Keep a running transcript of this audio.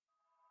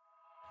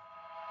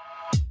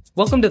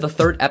Welcome to the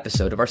third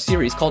episode of our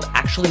series called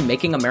Actually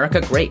Making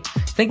America Great.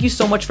 Thank you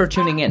so much for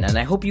tuning in, and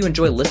I hope you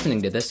enjoy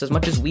listening to this as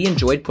much as we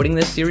enjoyed putting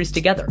this series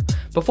together.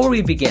 Before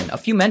we begin, a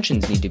few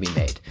mentions need to be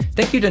made.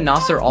 Thank you to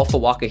Nasser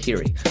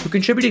Al-Fawakahiri, who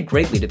contributed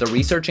greatly to the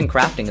research and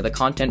crafting of the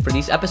content for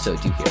these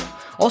episodes you hear.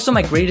 Also,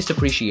 my greatest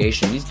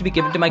appreciation needs to be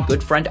given to my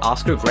good friend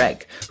Oscar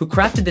Gregg, who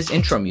crafted this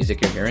intro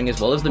music you're hearing as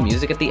well as the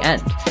music at the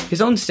end.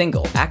 His own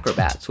single,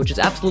 Acrobats, which is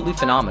absolutely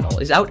phenomenal,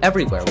 is out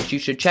everywhere, which you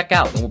should check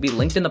out and will be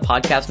linked in the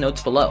podcast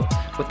notes below.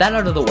 With that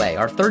out of the way,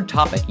 our third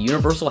topic,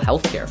 universal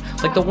healthcare,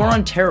 like the war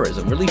on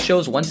terrorism, really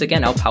shows once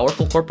again how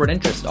powerful corporate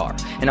interests are,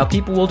 and how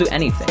people will do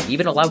anything,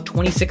 even allow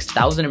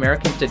 26,000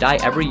 Americans to die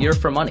every year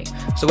for money.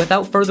 So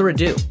without further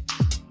ado,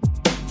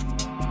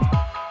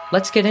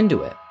 let's get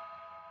into it.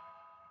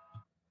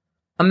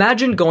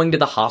 Imagine going to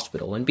the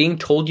hospital and being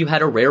told you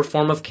had a rare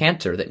form of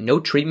cancer that no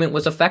treatment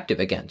was effective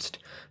against.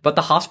 But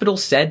the hospital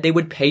said they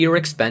would pay your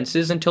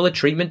expenses until a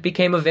treatment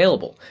became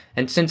available.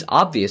 And since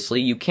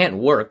obviously you can't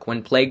work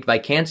when plagued by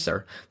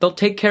cancer, they'll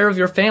take care of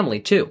your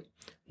family too.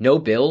 No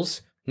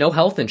bills, no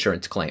health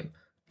insurance claim.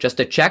 Just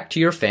a check to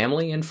your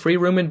family and free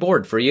room and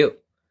board for you.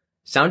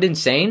 Sound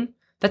insane?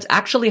 That's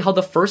actually how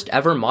the first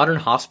ever modern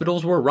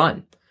hospitals were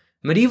run.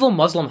 Medieval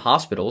Muslim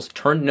hospitals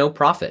turned no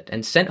profit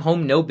and sent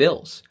home no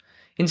bills.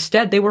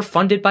 Instead, they were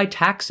funded by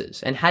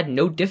taxes and had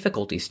no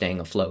difficulty staying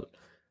afloat.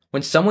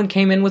 When someone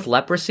came in with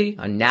leprosy,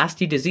 a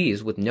nasty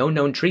disease with no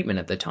known treatment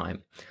at the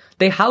time,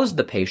 they housed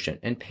the patient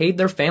and paid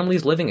their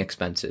family's living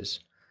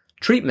expenses.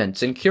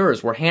 Treatments and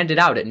cures were handed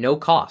out at no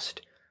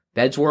cost.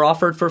 Beds were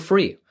offered for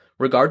free,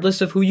 regardless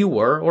of who you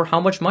were or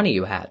how much money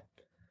you had.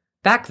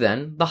 Back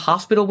then, the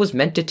hospital was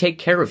meant to take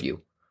care of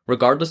you,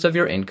 regardless of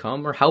your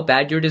income or how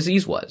bad your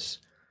disease was.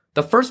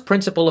 The first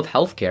principle of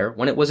healthcare,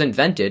 when it was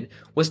invented,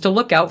 was to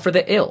look out for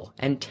the ill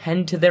and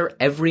tend to their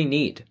every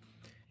need.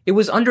 It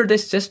was under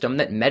this system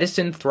that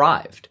medicine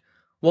thrived.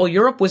 While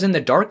Europe was in the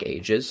Dark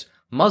Ages,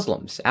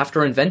 Muslims,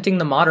 after inventing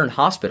the modern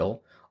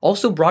hospital,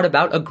 also brought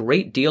about a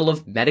great deal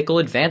of medical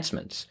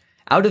advancements.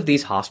 Out of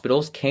these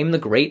hospitals came the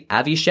great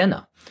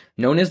Avicenna,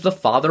 known as the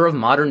father of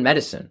modern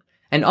medicine,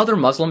 and other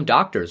Muslim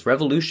doctors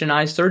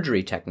revolutionized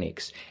surgery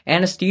techniques,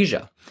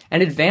 anesthesia,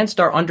 and advanced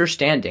our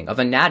understanding of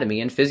anatomy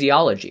and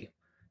physiology.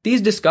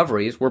 These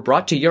discoveries were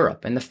brought to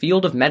Europe, and the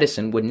field of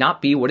medicine would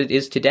not be what it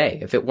is today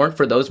if it weren't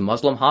for those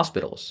Muslim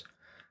hospitals.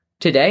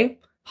 Today,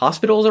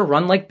 hospitals are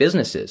run like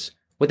businesses,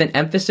 with an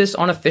emphasis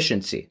on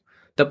efficiency,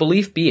 the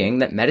belief being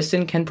that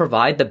medicine can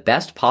provide the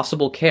best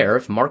possible care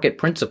if market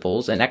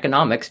principles and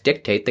economics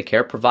dictate the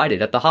care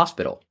provided at the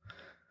hospital.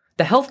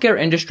 The healthcare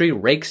industry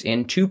rakes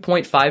in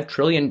 $2.5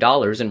 trillion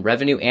in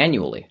revenue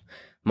annually,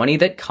 money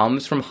that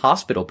comes from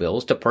hospital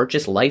bills to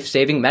purchase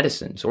life-saving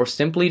medicines or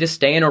simply to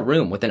stay in a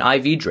room with an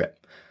IV drip.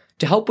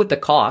 To help with the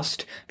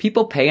cost,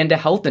 people pay into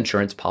health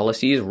insurance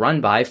policies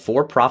run by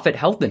for-profit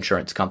health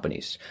insurance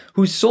companies,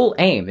 whose sole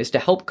aim is to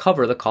help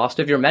cover the cost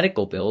of your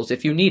medical bills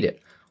if you need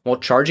it, while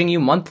charging you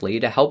monthly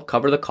to help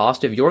cover the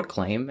cost of your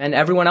claim and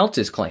everyone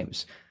else's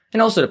claims,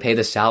 and also to pay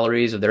the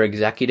salaries of their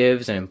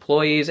executives and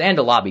employees and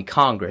to lobby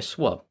Congress.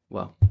 Well,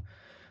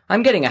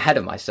 I'm getting ahead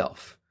of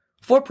myself.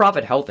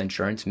 For-profit health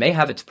insurance may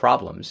have its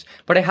problems,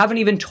 but I haven't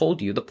even told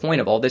you the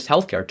point of all this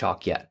healthcare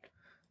talk yet.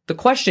 The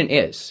question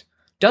is,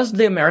 does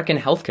the American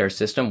healthcare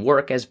system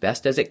work as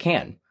best as it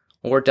can?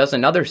 Or does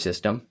another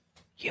system,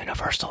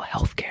 universal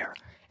healthcare,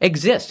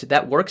 exist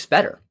that works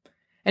better?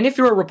 And if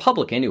you're a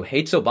Republican who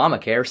hates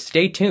Obamacare,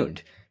 stay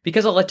tuned,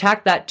 because I'll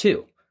attack that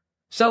too.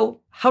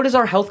 So, how does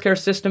our healthcare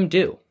system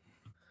do?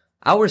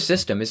 Our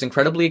system is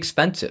incredibly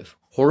expensive,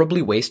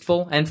 horribly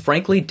wasteful, and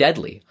frankly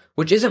deadly,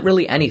 which isn't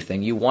really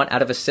anything you want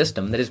out of a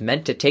system that is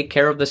meant to take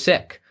care of the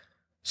sick.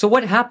 So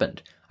what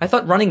happened? I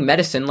thought running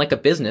medicine like a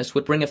business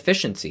would bring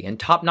efficiency and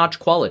top-notch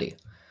quality.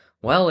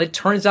 Well, it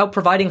turns out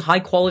providing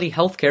high-quality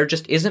healthcare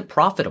just isn't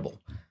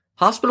profitable.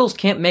 Hospitals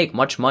can't make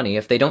much money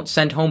if they don't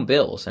send home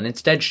bills and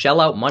instead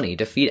shell out money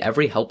to feed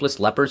every helpless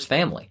leper's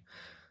family.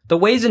 The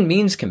Ways and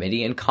Means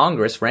Committee in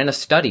Congress ran a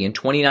study in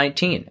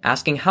 2019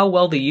 asking how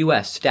well the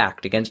U.S.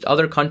 stacked against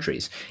other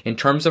countries in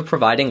terms of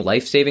providing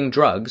life-saving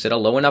drugs at a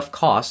low enough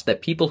cost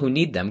that people who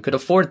need them could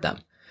afford them.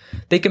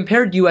 They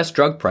compared U.S.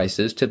 drug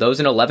prices to those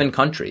in 11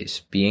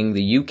 countries, being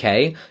the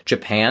UK,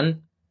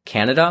 Japan,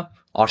 Canada,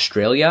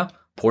 Australia,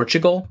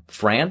 Portugal,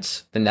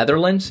 France, the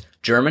Netherlands,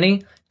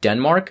 Germany,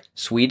 Denmark,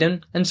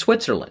 Sweden, and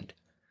Switzerland.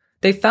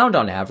 They found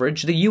on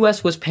average the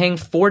US was paying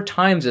 4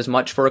 times as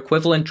much for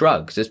equivalent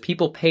drugs as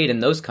people paid in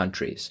those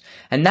countries,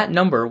 and that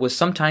number was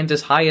sometimes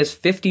as high as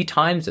 50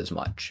 times as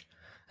much.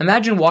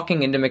 Imagine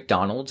walking into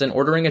McDonald's and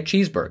ordering a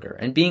cheeseburger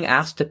and being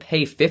asked to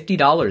pay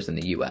 $50 in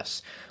the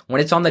US, when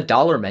it's on the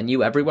dollar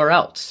menu everywhere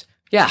else.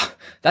 Yeah,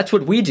 that's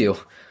what we do,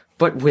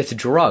 but with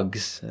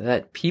drugs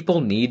that people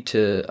need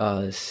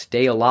to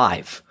stay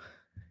alive.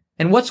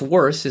 And what's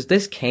worse is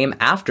this came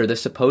after the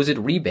supposed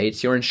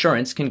rebates your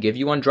insurance can give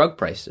you on drug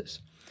prices.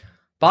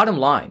 Bottom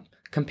line,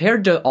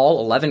 compared to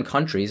all 11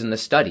 countries in the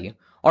study,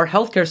 our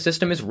healthcare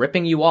system is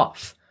ripping you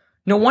off.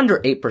 No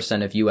wonder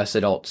 8% of US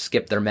adults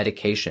skip their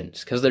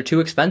medications because they're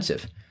too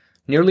expensive.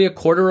 Nearly a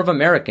quarter of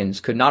Americans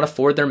could not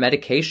afford their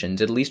medications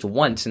at least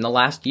once in the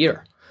last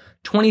year.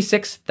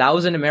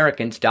 26,000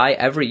 Americans die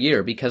every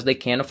year because they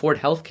can't afford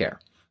healthcare.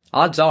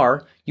 Odds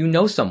are, you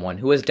know someone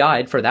who has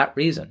died for that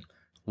reason.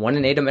 1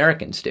 in 8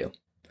 Americans do.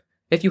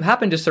 If you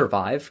happen to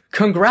survive,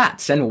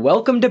 congrats and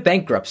welcome to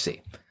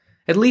bankruptcy.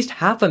 At least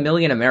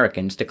 500,000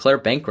 Americans declare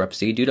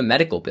bankruptcy due to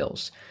medical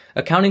bills,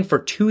 accounting for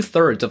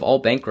 2/3 of all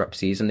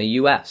bankruptcies in the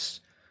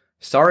US.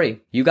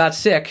 Sorry, you got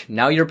sick,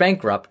 now you're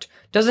bankrupt,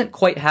 doesn't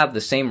quite have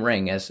the same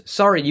ring as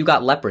sorry you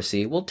got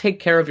leprosy, we'll take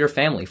care of your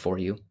family for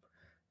you.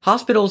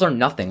 Hospitals are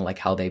nothing like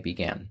how they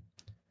began.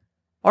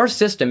 Our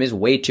system is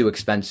way too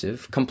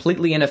expensive,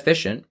 completely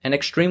inefficient, and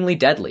extremely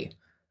deadly.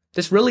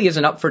 This really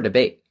isn't up for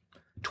debate.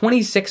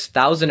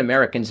 26,000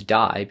 Americans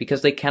die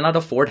because they cannot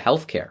afford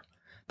healthcare.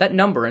 That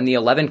number in the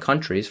 11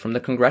 countries from the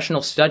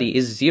congressional study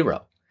is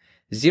 0.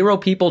 0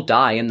 people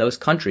die in those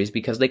countries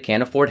because they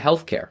can't afford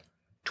healthcare.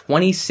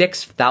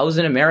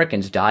 26,000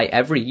 Americans die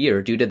every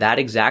year due to that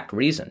exact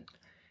reason.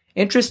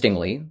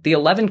 Interestingly, the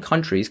 11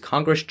 countries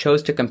Congress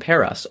chose to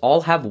compare us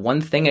all have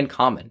one thing in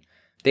common.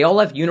 They all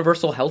have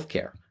universal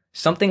healthcare,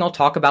 something I'll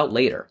talk about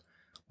later.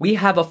 We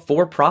have a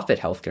for-profit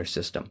healthcare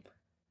system.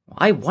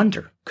 I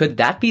wonder, could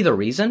that be the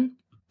reason?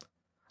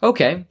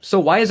 Okay, so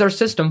why is our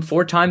system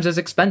 4 times as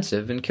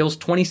expensive and kills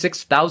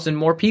 26,000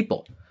 more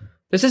people?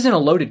 This isn't a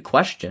loaded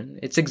question.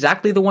 It's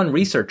exactly the one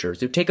researchers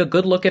who take a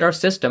good look at our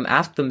system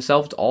ask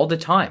themselves all the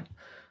time.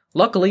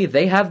 Luckily,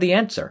 they have the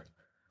answer.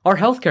 Our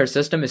healthcare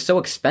system is so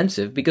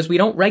expensive because we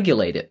don't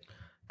regulate it.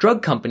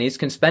 Drug companies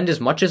can spend as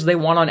much as they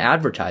want on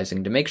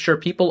advertising to make sure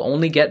people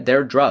only get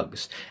their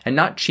drugs, and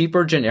not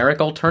cheaper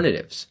generic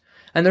alternatives.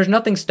 And there's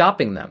nothing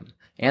stopping them,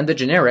 and the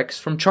generics,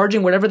 from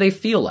charging whatever they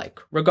feel like,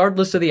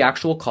 regardless of the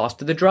actual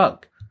cost of the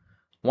drug.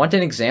 Want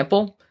an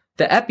example?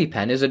 The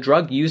EpiPen is a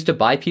drug used to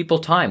buy people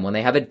time when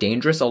they have a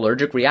dangerous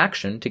allergic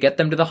reaction to get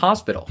them to the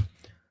hospital.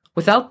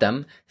 Without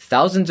them,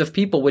 thousands of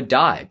people would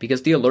die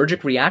because the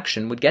allergic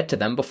reaction would get to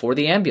them before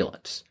the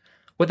ambulance.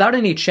 Without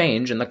any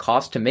change in the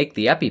cost to make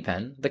the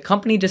EpiPen, the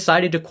company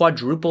decided to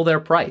quadruple their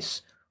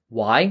price.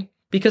 Why?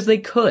 Because they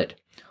could.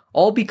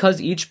 All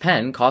because each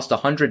pen cost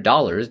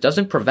 $100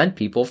 doesn't prevent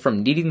people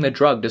from needing the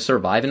drug to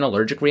survive an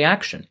allergic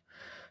reaction.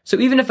 So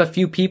even if a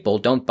few people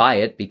don't buy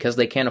it because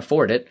they can't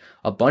afford it,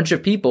 a bunch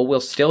of people will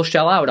still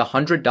shell out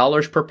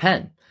 $100 per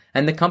pen,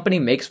 and the company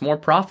makes more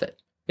profit.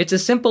 It's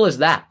as simple as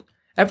that.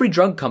 Every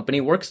drug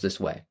company works this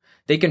way.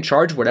 They can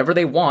charge whatever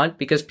they want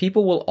because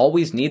people will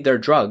always need their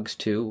drugs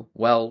to,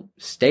 well,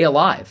 stay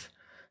alive.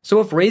 So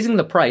if raising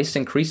the price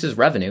increases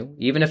revenue,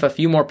 even if a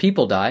few more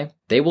people die,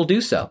 they will do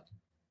so.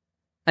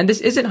 And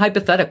this isn't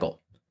hypothetical.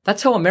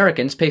 That's how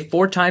Americans pay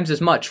 4 times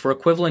as much for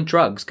equivalent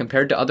drugs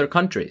compared to other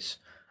countries.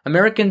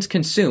 Americans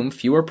consume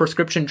fewer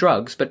prescription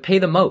drugs but pay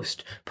the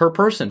most per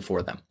person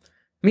for them.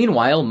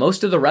 Meanwhile,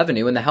 most of the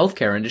revenue in the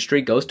healthcare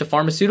industry goes to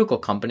pharmaceutical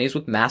companies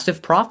with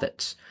massive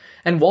profits.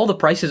 And while the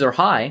prices are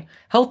high,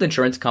 health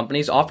insurance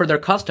companies offer their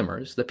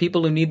customers, the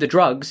people who need the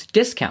drugs,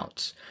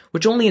 discounts,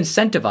 which only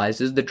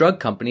incentivizes the drug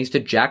companies to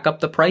jack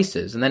up the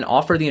prices and then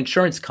offer the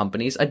insurance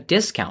companies a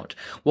discount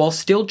while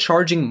still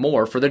charging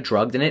more for the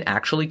drug than it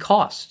actually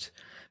costs.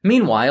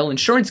 Meanwhile,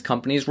 insurance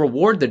companies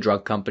reward the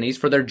drug companies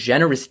for their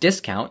generous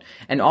discount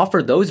and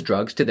offer those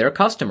drugs to their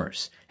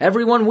customers.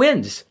 Everyone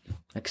wins,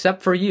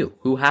 except for you,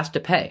 who has to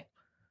pay.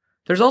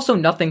 There's also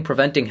nothing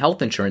preventing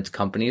health insurance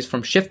companies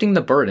from shifting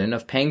the burden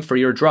of paying for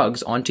your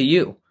drugs onto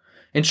you.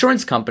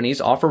 Insurance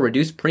companies offer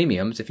reduced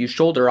premiums if you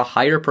shoulder a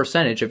higher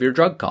percentage of your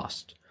drug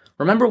cost.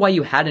 Remember why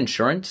you had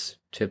insurance?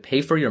 To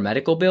pay for your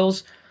medical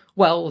bills?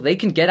 Well, they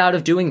can get out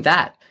of doing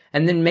that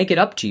and then make it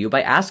up to you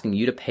by asking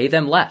you to pay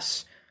them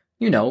less.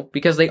 You know,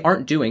 because they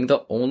aren't doing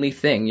the only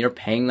thing you're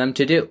paying them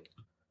to do.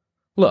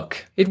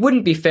 Look, it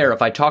wouldn't be fair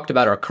if I talked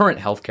about our current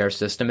healthcare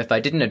system if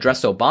I didn't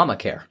address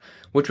Obamacare,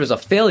 which was a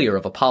failure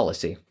of a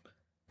policy.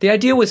 The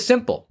idea was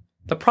simple.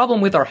 The problem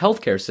with our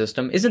healthcare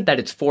system isn't that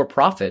it's for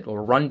profit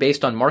or run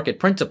based on market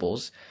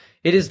principles.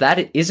 It is that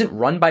it isn't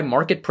run by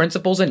market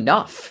principles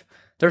enough.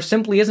 There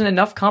simply isn't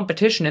enough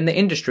competition in the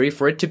industry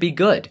for it to be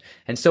good,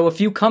 and so a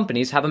few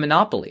companies have a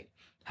monopoly.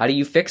 How do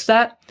you fix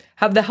that?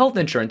 Have the health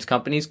insurance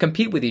companies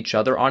compete with each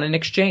other on an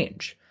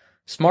exchange.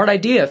 Smart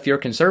idea if you're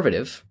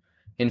conservative.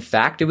 In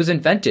fact, it was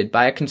invented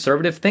by a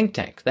conservative think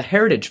tank, the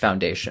Heritage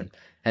Foundation,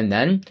 and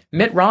then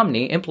Mitt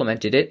Romney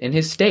implemented it in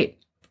his state.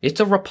 It's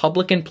a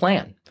Republican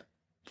plan.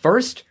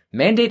 First,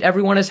 mandate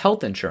everyone has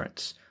health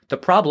insurance. The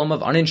problem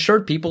of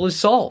uninsured people is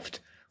solved.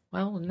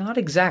 Well, not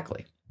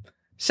exactly.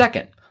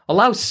 Second,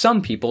 allow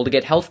some people to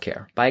get health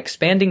care by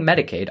expanding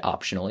Medicaid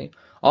optionally,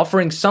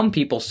 offering some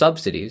people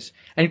subsidies,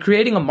 and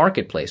creating a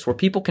marketplace where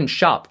people can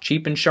shop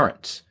cheap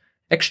insurance.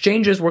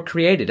 Exchanges were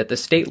created at the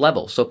state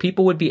level so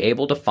people would be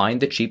able to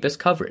find the cheapest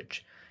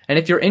coverage. And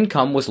if your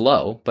income was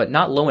low, but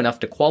not low enough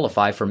to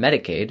qualify for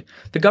Medicaid,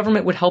 the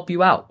government would help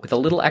you out with a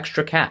little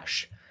extra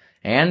cash.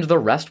 And the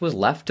rest was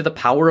left to the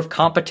power of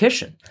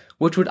competition,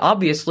 which would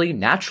obviously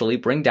naturally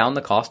bring down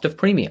the cost of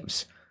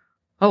premiums.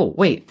 Oh,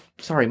 wait,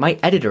 sorry, my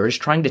editor is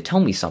trying to tell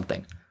me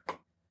something.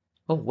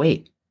 Oh,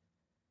 wait.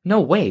 No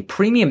way,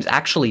 premiums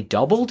actually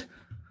doubled?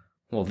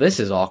 Well, this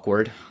is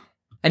awkward.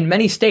 And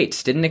many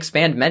states didn't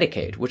expand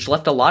Medicaid, which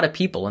left a lot of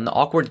people in the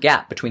awkward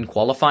gap between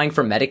qualifying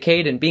for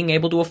Medicaid and being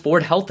able to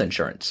afford health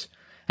insurance.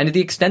 And to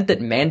the extent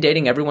that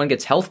mandating everyone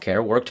gets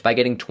healthcare worked by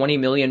getting 20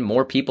 million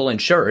more people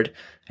insured,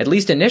 at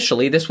least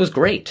initially this was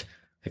great.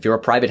 If you're a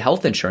private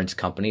health insurance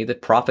company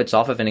that profits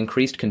off of an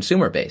increased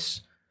consumer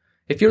base.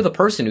 If you're the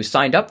person who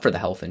signed up for the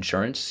health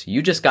insurance,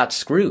 you just got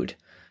screwed.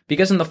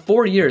 Because in the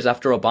 4 years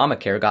after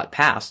Obamacare got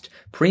passed,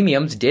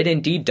 premiums did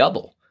indeed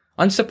double.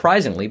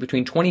 Unsurprisingly,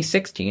 between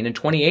 2016 and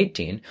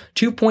 2018,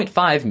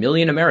 2.5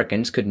 million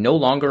Americans could no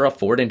longer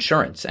afford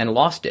insurance and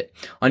lost it,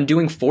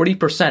 undoing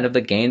 40% of the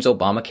gains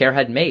Obamacare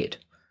had made.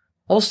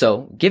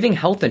 Also, giving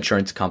health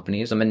insurance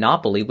companies a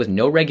monopoly with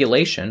no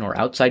regulation or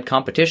outside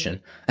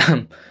competition,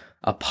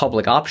 a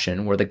public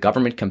option where the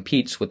government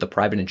competes with the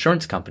private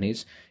insurance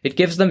companies, it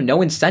gives them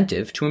no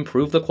incentive to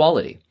improve the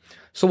quality.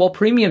 So while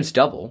premiums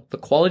double, the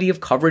quality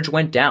of coverage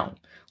went down,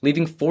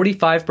 leaving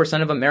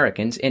 45% of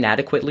Americans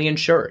inadequately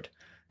insured.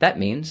 That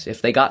means,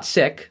 if they got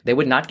sick, they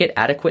would not get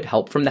adequate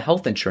help from the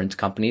health insurance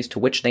companies to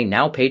which they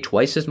now pay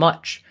twice as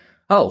much.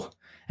 Oh,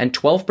 and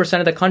 12%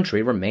 of the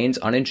country remains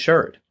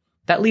uninsured.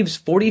 That leaves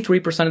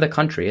 43% of the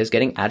country as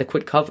getting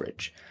adequate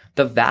coverage,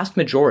 the vast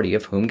majority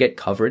of whom get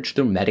coverage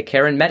through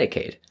Medicare and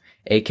Medicaid,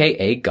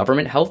 aka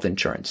government health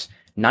insurance,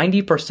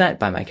 90%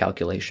 by my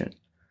calculation.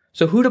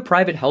 So who do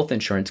private health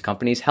insurance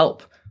companies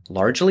help?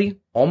 Largely,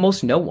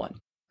 almost no one.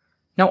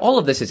 Now, all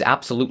of this is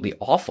absolutely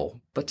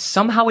awful, but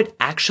somehow it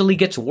actually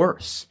gets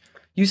worse.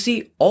 You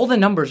see, all the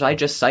numbers I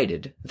just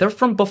cited, they're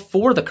from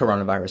before the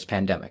coronavirus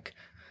pandemic.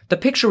 The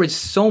picture is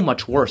so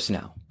much worse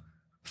now.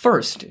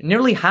 First,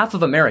 nearly half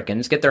of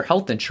Americans get their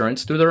health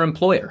insurance through their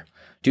employer.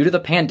 Due to the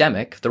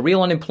pandemic, the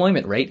real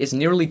unemployment rate is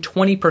nearly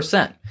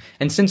 20%,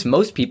 and since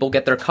most people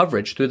get their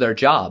coverage through their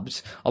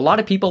jobs, a lot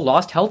of people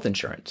lost health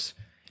insurance.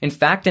 In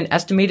fact, an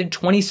estimated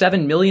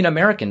 27 million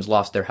Americans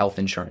lost their health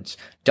insurance,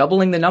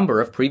 doubling the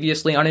number of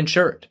previously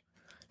uninsured.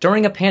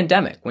 During a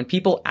pandemic, when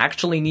people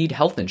actually need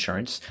health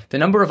insurance, the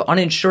number of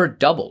uninsured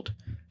doubled.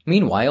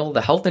 Meanwhile,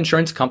 the health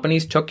insurance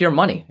companies took your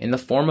money in the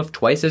form of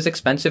twice as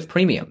expensive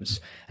premiums,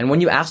 and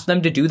when you asked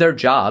them to do their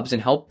jobs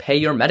and help pay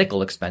your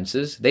medical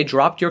expenses, they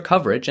dropped your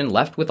coverage and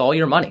left with all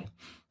your money.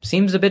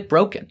 Seems a bit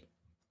broken.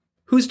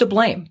 Who's to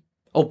blame?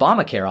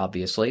 Obamacare,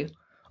 obviously.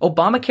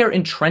 Obamacare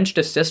entrenched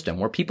a system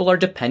where people are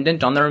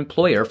dependent on their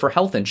employer for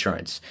health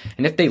insurance,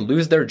 and if they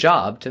lose their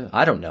job to,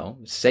 I don't know,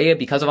 say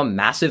because of a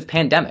massive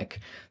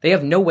pandemic, they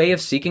have no way of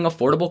seeking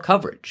affordable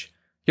coverage.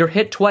 You're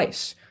hit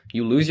twice.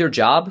 You lose your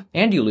job,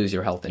 and you lose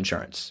your health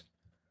insurance.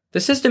 The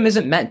system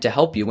isn't meant to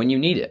help you when you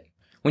need it.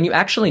 When you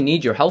actually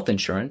need your health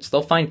insurance,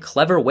 they'll find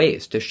clever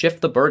ways to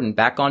shift the burden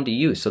back onto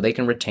you so they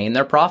can retain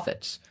their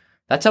profits.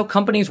 That's how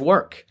companies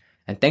work,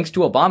 and thanks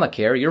to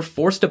Obamacare, you're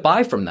forced to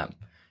buy from them.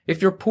 If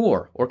you're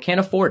poor or can't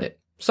afford it,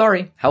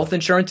 sorry, health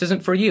insurance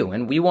isn't for you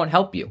and we won't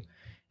help you.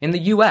 In the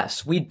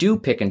US, we do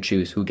pick and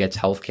choose who gets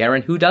health care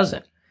and who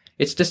doesn't.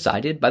 It's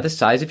decided by the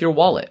size of your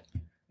wallet.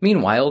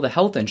 Meanwhile, the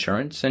health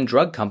insurance and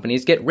drug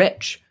companies get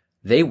rich.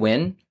 They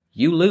win,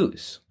 you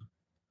lose.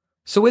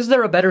 So is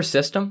there a better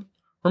system?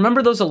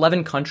 Remember those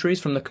 11 countries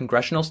from the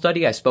congressional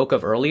study I spoke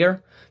of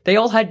earlier? They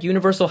all had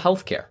universal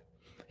health care.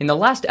 In the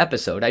last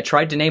episode, I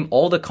tried to name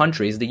all the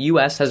countries the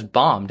US has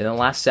bombed in the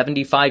last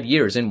 75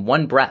 years in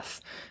one breath,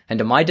 and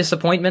to my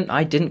disappointment,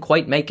 I didn't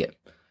quite make it.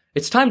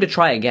 It's time to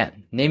try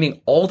again, naming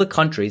all the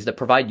countries that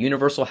provide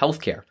universal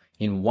healthcare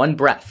in one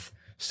breath.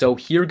 So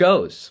here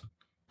goes.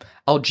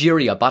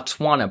 Algeria,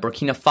 Botswana,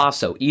 Burkina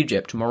Faso,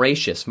 Egypt,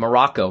 Mauritius,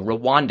 Morocco,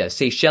 Rwanda,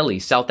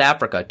 Seychelles, South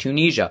Africa,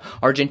 Tunisia,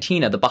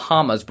 Argentina, the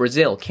Bahamas,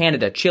 Brazil,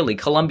 Canada, Chile,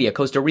 Colombia,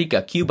 Costa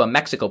Rica, Cuba,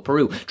 Mexico,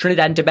 Peru,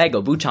 Trinidad and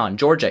Tobago, Bhutan,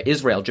 Georgia,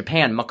 Israel,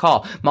 Japan,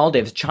 Macau,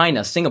 Maldives,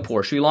 China,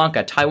 Singapore, Sri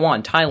Lanka,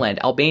 Taiwan, Thailand,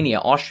 Albania,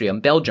 Austria,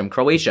 Belgium,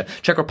 Croatia,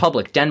 Czech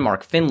Republic,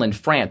 Denmark, Finland,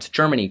 France,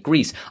 Germany,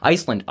 Greece,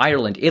 Iceland,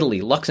 Ireland,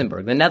 Italy,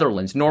 Luxembourg, the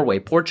Netherlands, Norway,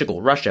 Portugal,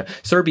 Russia,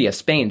 Serbia,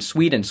 Spain,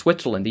 Sweden,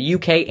 Switzerland, the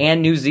UK,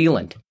 and New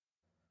Zealand.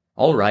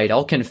 Alright,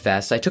 I'll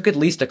confess, I took at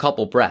least a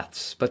couple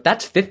breaths, but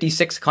that's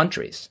 56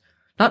 countries.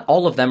 Not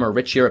all of them are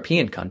rich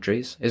European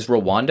countries. Is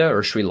Rwanda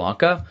or Sri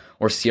Lanka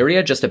or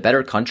Syria just a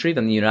better country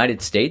than the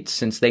United States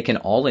since they can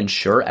all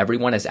ensure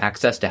everyone has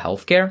access to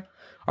healthcare?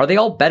 Are they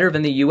all better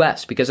than the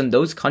US because in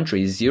those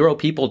countries 0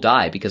 people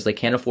die because they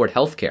can't afford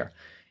healthcare?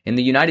 In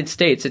the United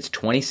States, it's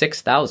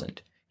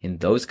 26,000. In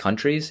those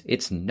countries,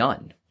 it's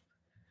none.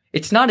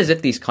 It's not as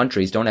if these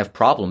countries don't have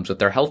problems with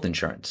their health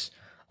insurance.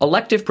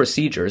 Elective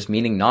procedures,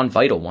 meaning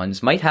non-vital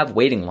ones, might have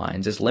waiting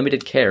lines as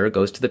limited care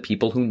goes to the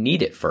people who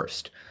need it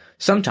first.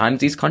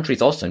 Sometimes these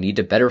countries also need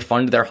to better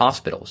fund their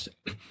hospitals.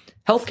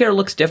 Healthcare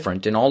looks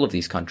different in all of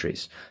these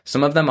countries.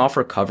 Some of them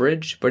offer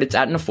coverage, but it's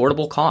at an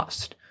affordable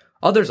cost.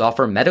 Others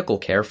offer medical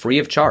care free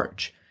of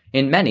charge.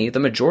 In many, the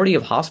majority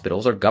of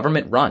hospitals are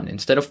government-run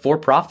instead of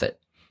for-profit.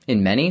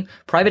 In many,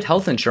 private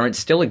health insurance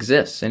still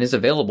exists and is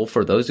available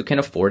for those who can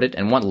afford it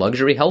and want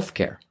luxury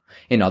healthcare.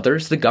 In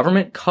others, the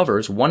government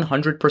covers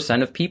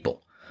 100% of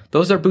people.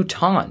 Those are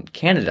Bhutan,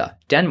 Canada,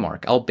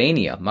 Denmark,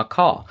 Albania,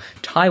 Macau,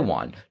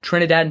 Taiwan,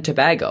 Trinidad and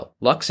Tobago,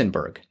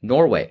 Luxembourg,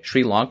 Norway,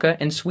 Sri Lanka,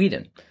 and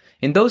Sweden.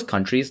 In those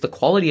countries, the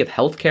quality of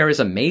healthcare is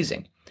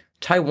amazing.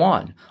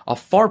 Taiwan, a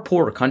far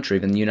poorer country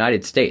than the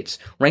United States,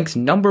 ranks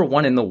number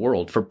 1 in the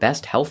world for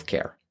best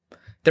healthcare.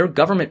 Their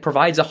government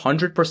provides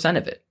 100%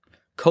 of it.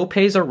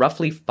 Copays are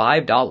roughly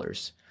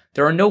 $5.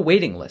 There are no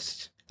waiting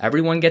lists.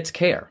 Everyone gets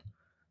care.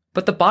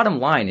 But the bottom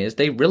line is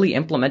they really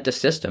implement a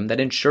system that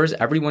ensures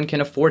everyone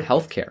can afford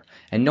healthcare,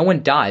 and no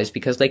one dies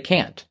because they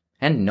can't,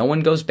 and no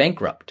one goes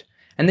bankrupt,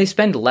 and they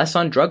spend less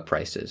on drug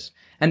prices,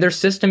 and their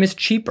system is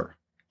cheaper.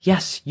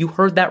 Yes, you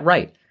heard that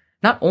right.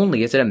 Not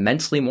only is it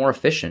immensely more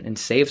efficient and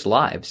saves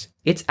lives,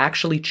 it's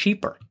actually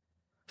cheaper.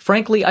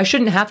 Frankly, I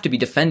shouldn't have to be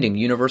defending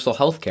universal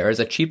healthcare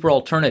as a cheaper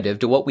alternative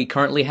to what we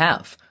currently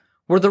have.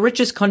 We're the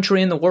richest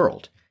country in the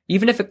world.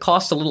 Even if it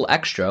costs a little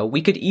extra,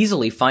 we could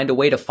easily find a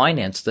way to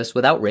finance this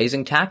without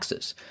raising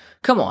taxes.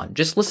 Come on,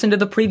 just listen to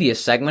the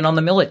previous segment on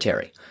the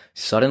military.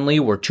 Suddenly,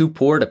 we're too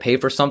poor to pay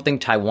for something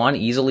Taiwan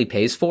easily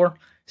pays for?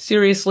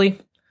 Seriously?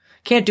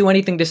 Can't do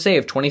anything to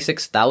save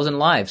 26,000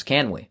 lives,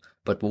 can we?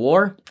 But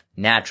war?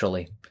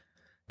 Naturally.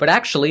 But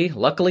actually,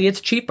 luckily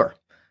it's cheaper.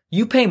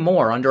 You pay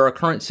more under our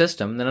current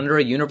system than under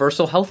a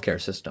universal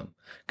healthcare system.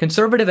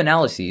 Conservative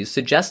analyses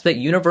suggest that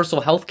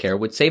universal healthcare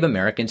would save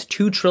Americans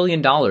 $2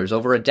 trillion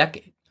over a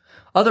decade.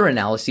 Other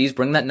analyses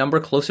bring that number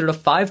closer to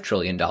 $5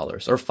 trillion, or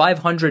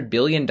 $500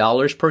 billion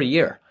per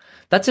year.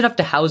 That's enough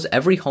to house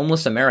every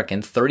homeless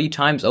American 30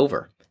 times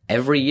over,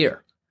 every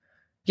year.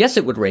 Yes,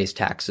 it would raise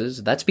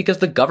taxes. That's because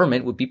the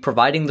government would be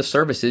providing the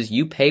services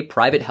you pay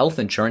private health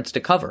insurance to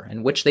cover,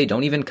 and which they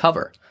don't even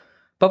cover.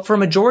 But for a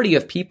majority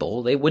of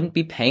people, they wouldn't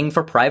be paying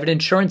for private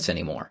insurance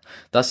anymore.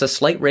 Thus, a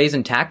slight raise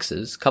in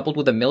taxes, coupled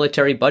with a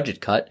military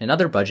budget cut and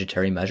other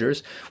budgetary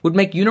measures, would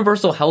make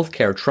universal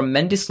healthcare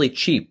tremendously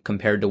cheap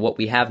compared to what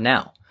we have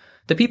now.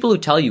 The people who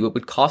tell you it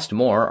would cost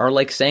more are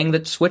like saying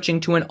that switching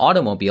to an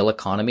automobile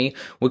economy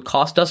would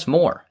cost us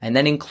more, and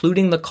then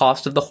including the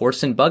cost of the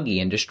horse and buggy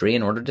industry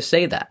in order to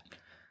say that.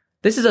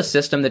 This is a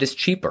system that is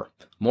cheaper,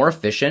 more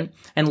efficient,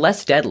 and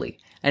less deadly,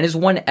 and is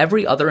one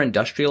every other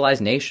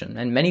industrialized nation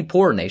and many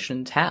poorer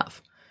nations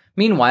have.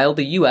 Meanwhile,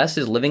 the US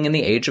is living in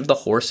the age of the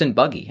horse and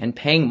buggy and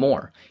paying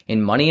more,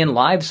 in money and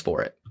lives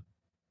for it.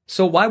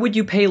 So why would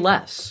you pay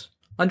less?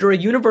 Under a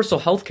universal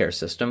healthcare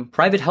system,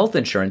 private health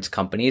insurance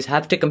companies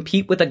have to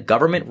compete with a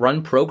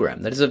government-run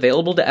program that is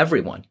available to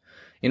everyone.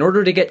 In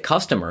order to get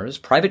customers,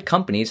 private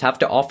companies have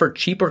to offer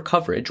cheaper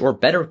coverage or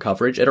better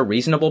coverage at a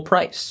reasonable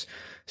price.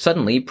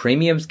 Suddenly,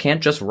 premiums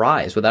can't just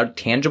rise without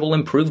tangible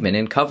improvement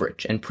in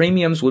coverage, and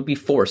premiums would be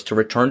forced to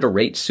return to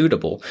rates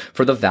suitable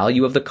for the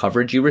value of the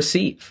coverage you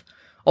receive.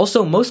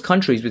 Also, most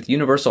countries with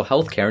universal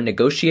healthcare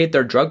negotiate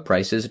their drug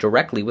prices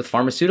directly with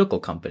pharmaceutical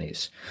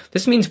companies.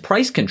 This means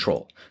price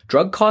control.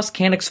 Drug costs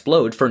can't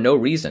explode for no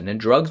reason, and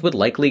drugs would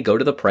likely go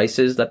to the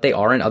prices that they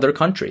are in other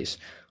countries.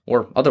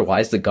 Or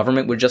otherwise, the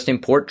government would just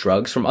import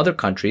drugs from other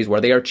countries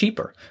where they are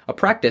cheaper, a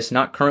practice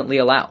not currently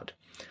allowed.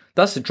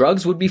 Thus,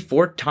 drugs would be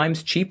 4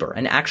 times cheaper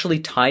and actually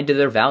tied to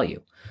their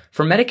value.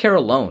 For Medicare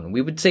alone,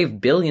 we would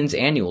save billions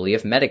annually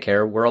if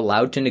Medicare were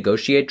allowed to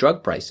negotiate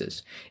drug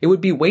prices. It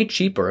would be way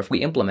cheaper if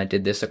we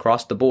implemented this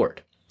across the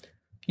board.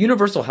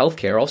 Universal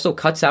healthcare also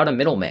cuts out a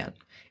middleman.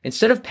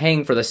 Instead of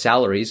paying for the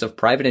salaries of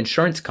private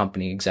insurance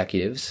company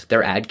executives,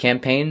 their ad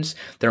campaigns,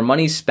 their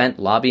money spent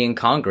lobbying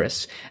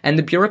Congress, and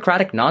the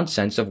bureaucratic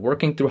nonsense of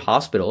working through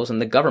hospitals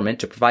and the government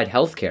to provide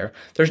healthcare,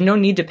 there's no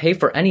need to pay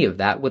for any of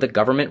that with a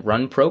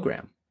government-run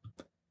program.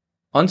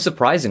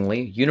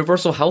 Unsurprisingly,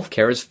 universal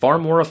healthcare is far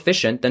more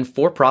efficient than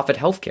for-profit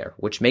healthcare,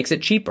 which makes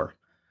it cheaper.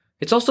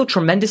 It's also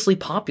tremendously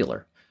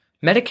popular.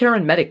 Medicare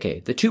and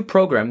Medicaid, the 2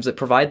 programs that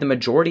provide the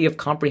majority of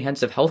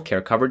comprehensive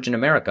healthcare coverage in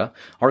America,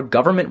 are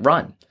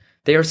government-run.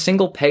 They are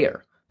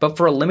single-payer, but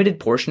for a limited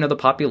portion of the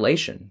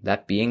population,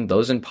 that being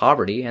those in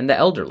poverty and the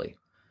elderly.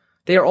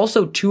 They are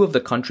also 2 of the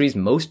country's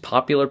most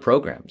popular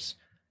programs.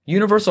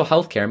 Universal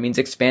healthcare means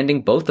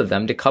expanding both of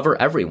them to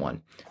cover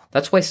everyone.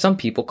 That's why some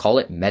people call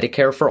it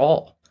Medicare for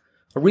all.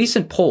 A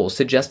recent poll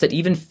suggests that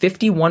even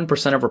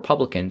 51% of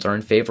Republicans are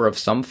in favor of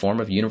some form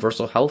of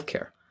universal health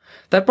care.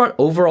 That brought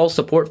overall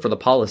support for the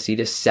policy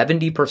to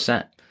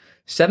 70%.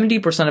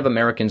 70% of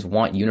Americans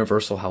want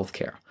universal health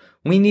care.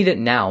 We need it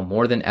now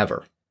more than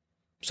ever.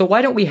 So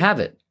why don't we have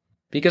it?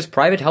 Because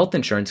private health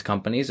insurance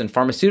companies and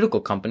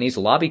pharmaceutical companies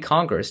lobby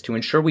Congress to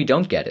ensure we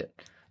don't get it.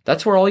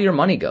 That's where all your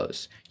money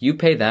goes. You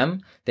pay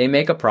them, they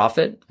make a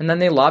profit, and then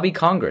they lobby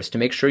Congress to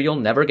make sure you'll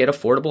never get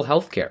affordable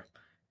health care.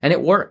 And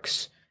it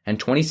works. And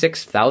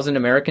 26,000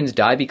 Americans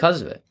die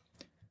because of it.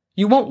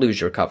 You won't lose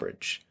your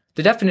coverage.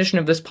 The definition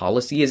of this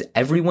policy is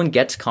everyone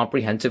gets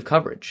comprehensive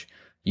coverage.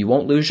 You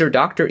won't lose your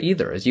doctor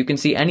either, as you can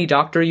see any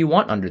doctor you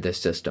want under this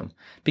system,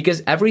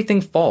 because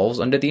everything falls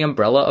under the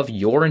umbrella of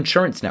your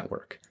insurance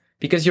network,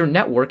 because your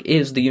network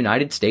is the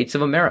United States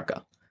of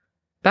America.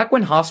 Back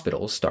when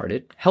hospitals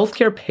started,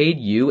 healthcare paid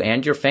you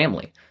and your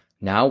family.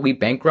 Now we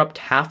bankrupt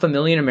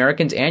 500,000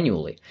 Americans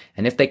annually,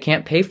 and if they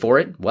can't pay for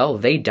it, well,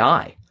 they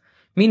die.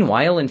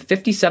 Meanwhile, in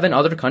 57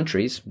 other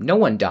countries, no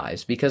one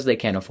dies because they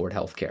can't afford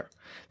healthcare.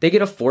 They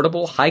get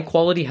affordable,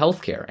 high-quality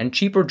healthcare and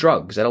cheaper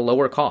drugs at a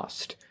lower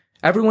cost.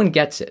 Everyone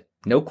gets it,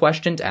 no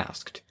questions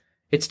asked.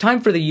 It's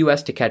time for the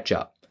US to catch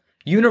up.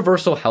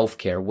 Universal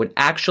healthcare would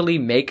actually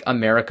make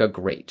America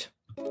great.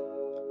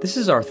 This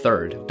is our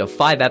third of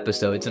 5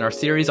 episodes in our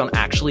series on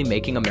actually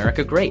making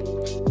America great.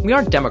 We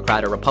aren't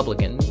Democrat or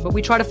Republican, but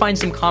we try to find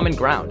some common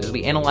ground as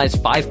we analyze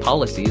 5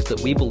 policies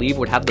that we believe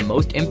would have the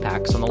most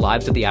impacts on the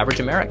lives of the average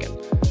American.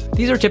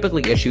 These are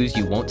typically issues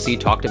you won't see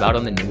talked about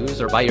on the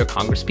news or by your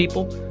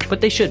congresspeople,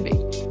 but they should be.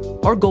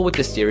 Our goal with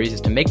this series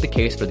is to make the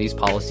case for these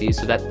policies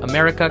so that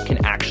America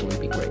can actually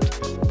be great.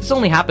 This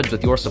only happens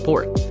with your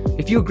support.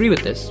 If you agree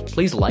with this,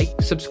 please like,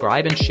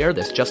 subscribe, and share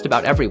this just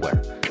about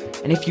everywhere.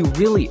 And if you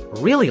really,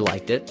 really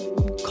liked it,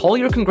 call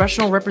your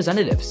congressional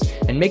representatives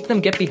and make them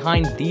get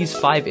behind these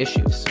 5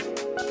 issues.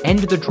 End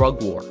the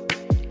drug war.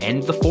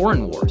 End the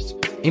foreign wars.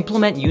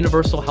 Implement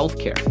universal health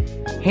care.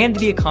 Hand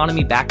the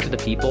economy back to the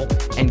people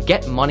and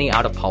get money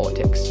out of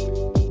politics.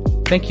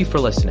 Thank you for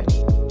listening.